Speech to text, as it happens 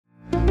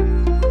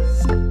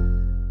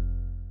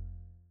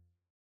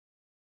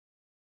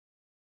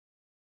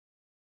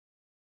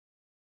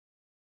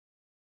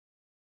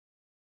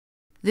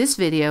This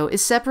video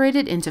is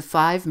separated into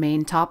 5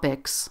 main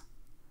topics: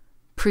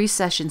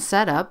 pre-session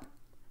setup,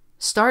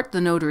 start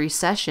the notary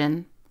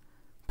session,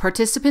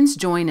 participants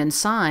join and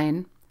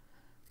sign,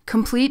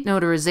 complete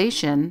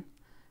notarization,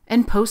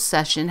 and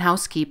post-session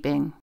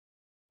housekeeping.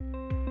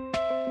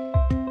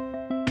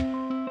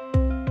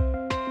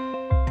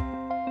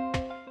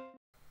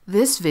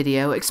 This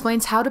video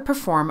explains how to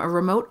perform a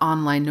remote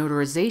online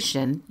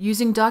notarization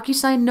using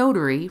Docusign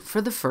Notary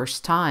for the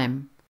first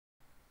time.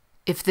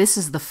 If this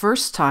is the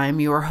first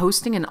time you are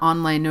hosting an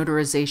online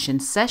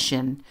notarization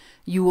session,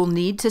 you will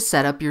need to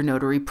set up your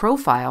notary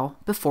profile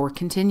before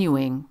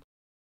continuing.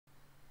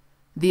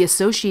 The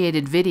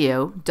associated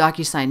video,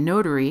 Docusign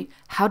Notary,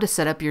 How to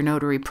Set Up Your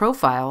Notary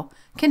Profile,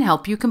 can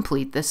help you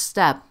complete this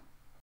step.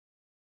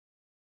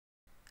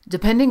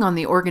 Depending on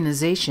the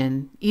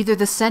organization, either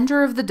the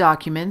sender of the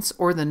documents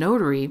or the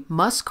notary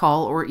must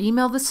call or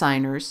email the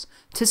signers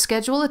to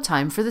schedule a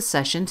time for the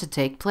session to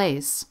take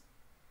place.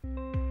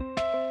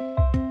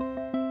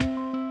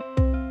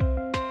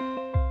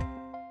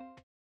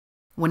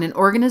 When an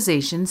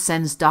organization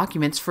sends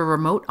documents for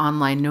remote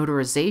online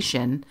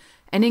notarization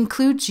and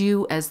includes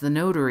you as the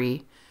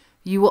notary,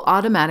 you will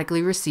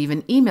automatically receive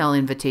an email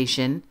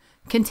invitation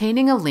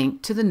containing a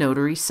link to the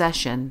notary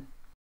session.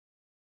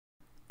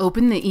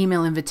 Open the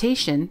email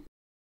invitation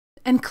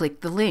and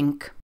click the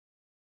link.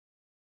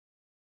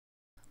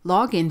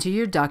 Log into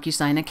your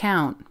Docusign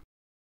account.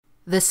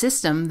 The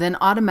system then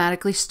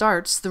automatically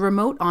starts the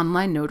remote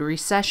online notary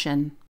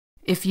session.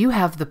 If you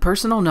have the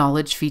personal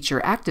knowledge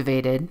feature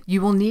activated,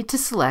 you will need to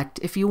select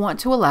if you want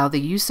to allow the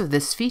use of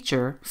this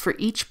feature for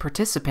each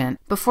participant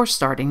before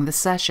starting the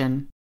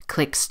session.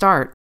 Click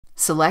Start.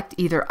 Select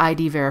either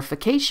ID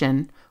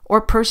verification or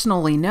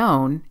personally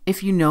known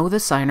if you know the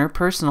signer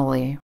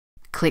personally.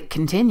 Click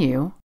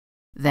Continue,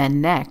 then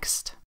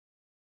Next.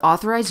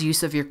 Authorize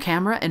use of your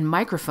camera and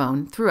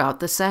microphone throughout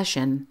the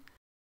session.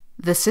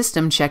 The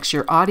system checks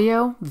your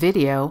audio,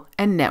 video,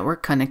 and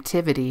network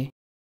connectivity.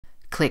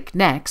 Click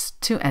Next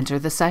to enter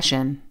the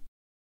session.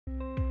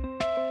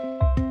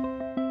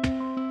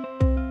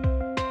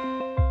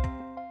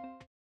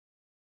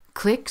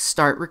 Click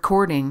Start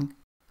Recording.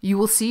 You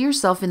will see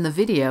yourself in the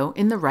video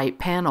in the right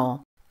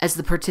panel. As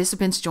the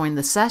participants join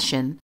the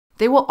session,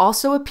 they will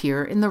also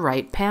appear in the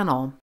right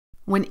panel.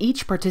 When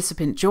each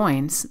participant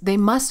joins, they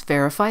must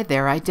verify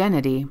their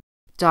identity.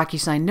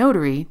 Docusign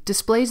Notary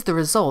displays the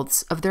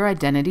results of their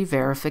identity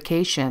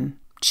verification.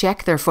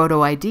 Check their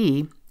photo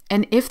ID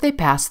and if they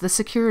pass the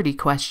security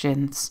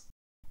questions.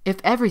 If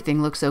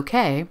everything looks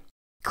okay,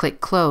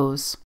 click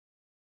Close.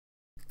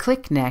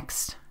 Click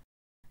Next.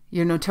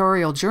 Your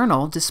notarial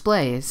journal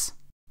displays.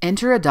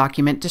 Enter a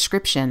document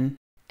description.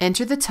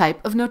 Enter the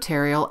type of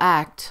notarial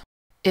act.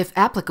 If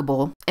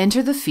applicable,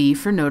 enter the fee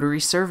for notary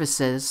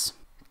services.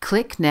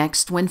 Click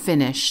Next when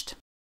finished.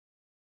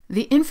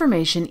 The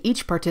information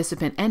each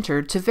participant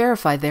entered to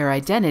verify their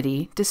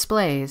identity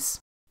displays.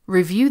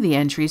 Review the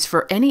entries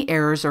for any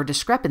errors or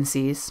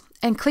discrepancies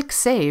and click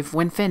Save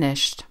when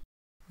finished.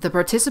 The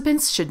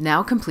participants should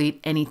now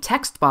complete any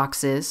text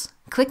boxes,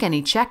 click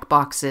any check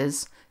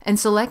boxes, and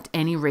select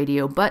any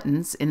radio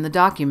buttons in the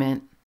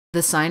document.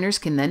 The signers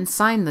can then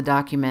sign the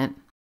document.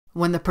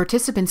 When the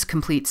participants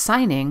complete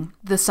signing,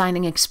 the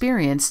signing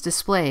experience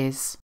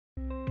displays.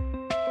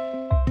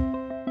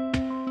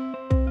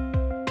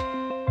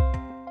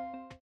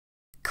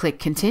 Click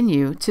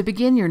Continue to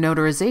begin your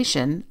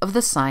notarization of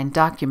the signed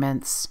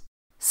documents.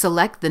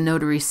 Select the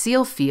Notary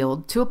Seal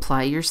field to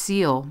apply your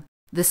seal.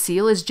 The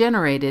seal is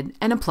generated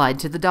and applied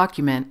to the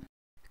document.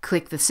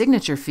 Click the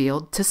Signature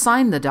field to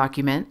sign the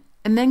document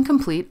and then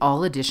complete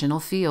all additional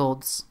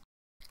fields.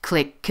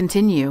 Click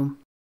Continue.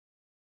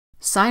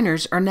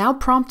 Signers are now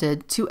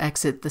prompted to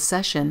exit the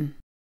session.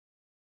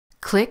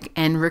 Click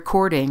End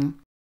Recording.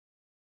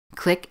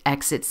 Click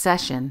Exit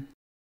Session.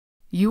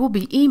 You will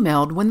be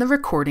emailed when the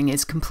recording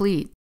is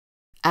complete.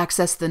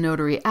 Access the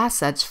notary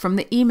assets from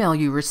the email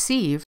you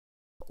received,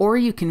 or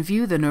you can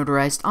view the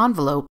notarized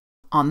envelope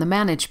on the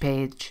Manage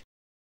page.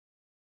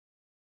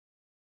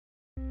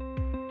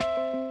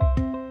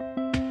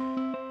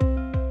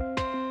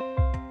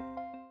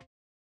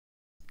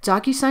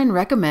 Docusign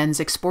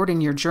recommends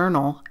exporting your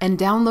journal and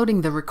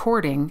downloading the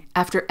recording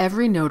after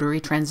every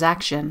notary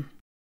transaction.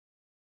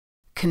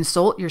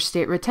 Consult your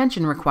state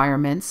retention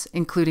requirements,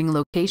 including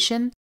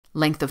location,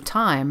 length of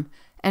time,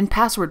 and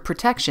password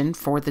protection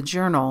for the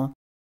journal.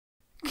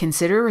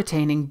 Consider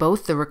retaining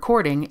both the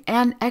recording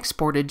and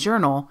exported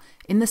journal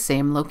in the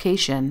same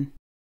location.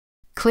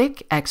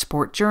 Click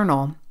Export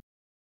Journal.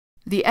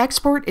 The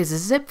export is a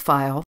zip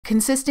file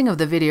consisting of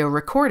the video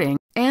recording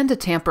and a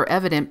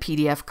tamper-evident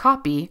PDF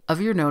copy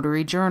of your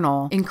notary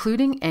journal,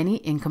 including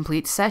any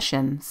incomplete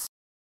sessions.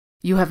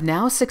 You have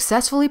now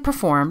successfully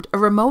performed a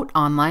remote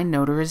online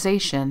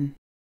notarization.